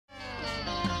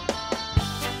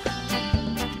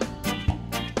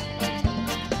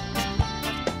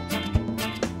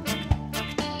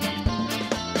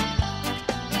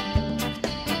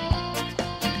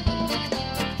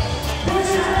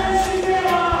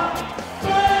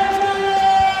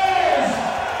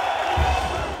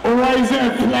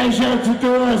a pleasure to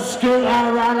do a scooter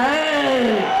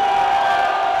rally.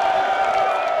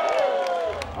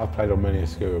 I've played on many a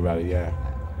scooter rally, yeah.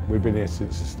 We've been here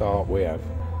since the start, we have.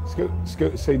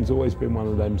 Scooter scene's always been one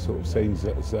of them sort of scenes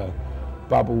that's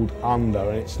bubbled under,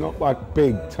 and it's not like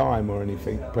big time or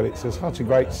anything, but it's such a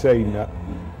great scene that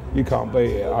you can't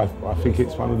beat it. I think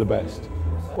it's one of the best.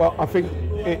 Well, I think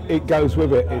it goes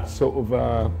with it. It's sort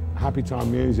of happy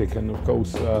time music, and of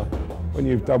course, when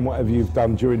you've done whatever you've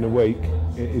done during the week,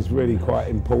 it is really quite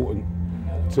important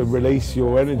to release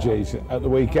your energies at the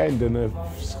weekend, and if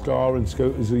ska and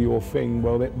scooters are your thing,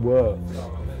 well, it works.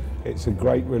 It's a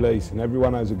great release and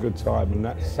everyone has a good time, and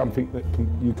that's something that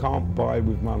you can't buy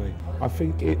with money. I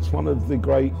think it's one of the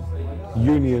great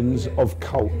unions of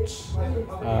cults.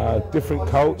 Different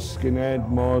cults, skinhead,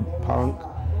 mod, punk,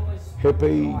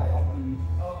 hippie,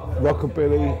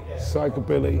 rockabilly,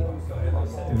 psychobilly,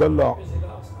 the lot.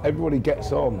 Everybody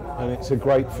gets on, and it's a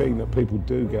great thing that people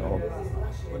do get on.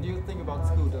 What do you think about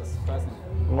scooters personally?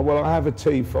 Well, I have a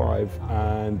T5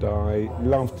 and I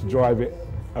love to drive it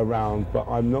around, but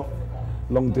I'm not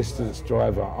long distance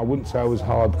driver. I wouldn't say I was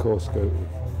hardcore scooting.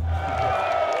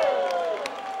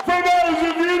 For those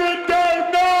of you that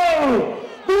don't know,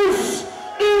 this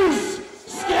is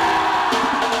ska!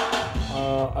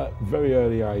 At a very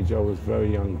early age, I was a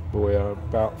very young boy,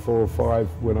 about 4 or 5,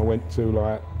 when I went to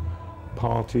like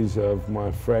parties of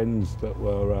my friends that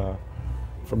were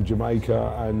from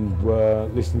Jamaica and were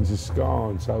listening to ska,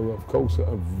 and so of course at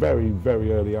a very,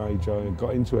 very early age I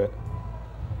got into it.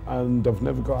 And I've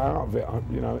never got out of it.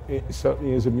 You know, it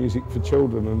certainly is a music for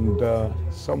children, and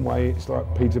some way it's like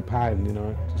Peter Pan, you know,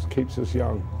 it just keeps us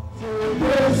young.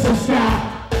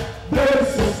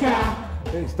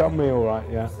 It's done me all right,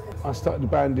 yeah. I started the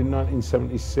band in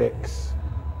 1976,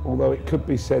 although it could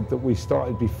be said that we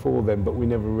started before then, but we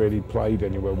never really played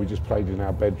anywhere. We just played in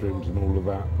our bedrooms and all of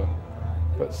that.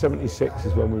 But 76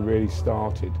 is when we really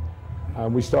started.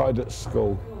 We started at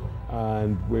school,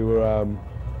 and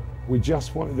we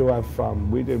just wanted to have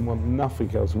fun. We didn't want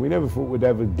nothing else. We never thought we'd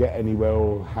ever get anywhere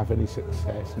or have any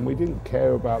success, and we didn't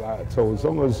care about that at all. As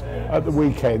long as at the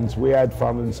weekends we had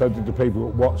fun, and so did the people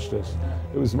that watched us.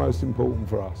 It was the most important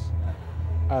for us.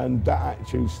 And that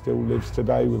attitude still lives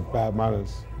today with Bad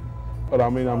Manners. But I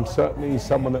mean, I'm certainly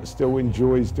someone that still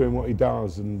enjoys doing what he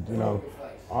does, and you know,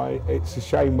 it's a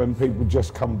shame when people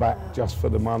just come back just for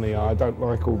the money. I don't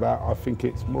like all that. I think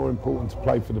it's more important to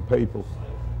play for the people.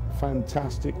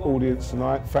 Fantastic audience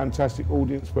tonight, fantastic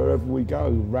audience wherever we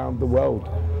go around the world,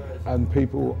 and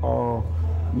people are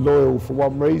loyal for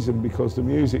one reason, because the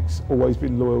music's always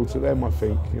been loyal to them. I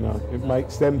think, you know, it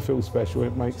makes them feel special,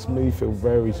 it makes me feel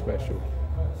very special.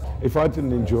 If I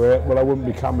didn't enjoy it, well, I wouldn't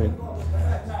be coming,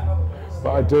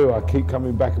 but I do. I keep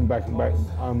coming back and back and back,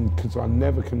 because I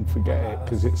never can forget it,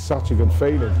 because it's such a good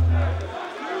feeling.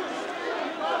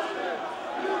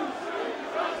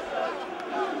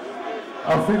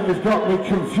 I think they've got me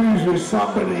confused with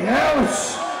somebody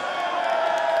else.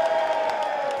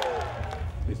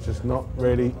 It's just not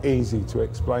really easy to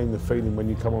explain the feeling when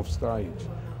you come off stage,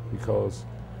 because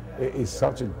it is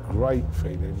such a great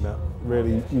feeling that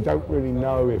really you don't really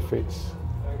know if it's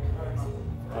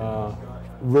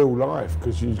real life,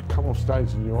 because you come off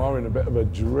stage and you are in a bit of a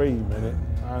dream,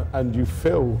 and you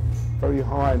feel very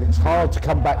high, and it's hard to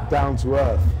come back down to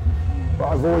earth, but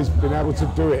I've always been able to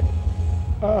do it.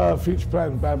 Future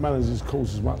Plan Bad Manners has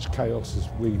caused as much chaos as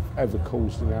we've ever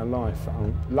caused in our life.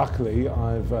 Luckily,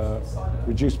 I've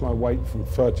reduced my weight from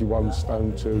 31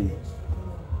 stone to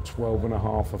 12 and a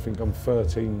half. I think I'm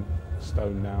 13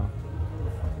 stone now.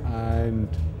 And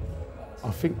I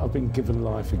think I've been given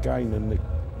life again, and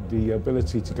the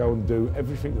ability to go and do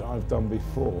everything that I've done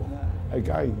before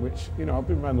again, which, you know, I've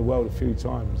been around the world a few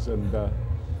times, and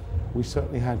we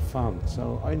certainly had fun.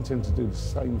 So I intend to do the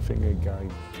same thing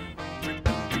again.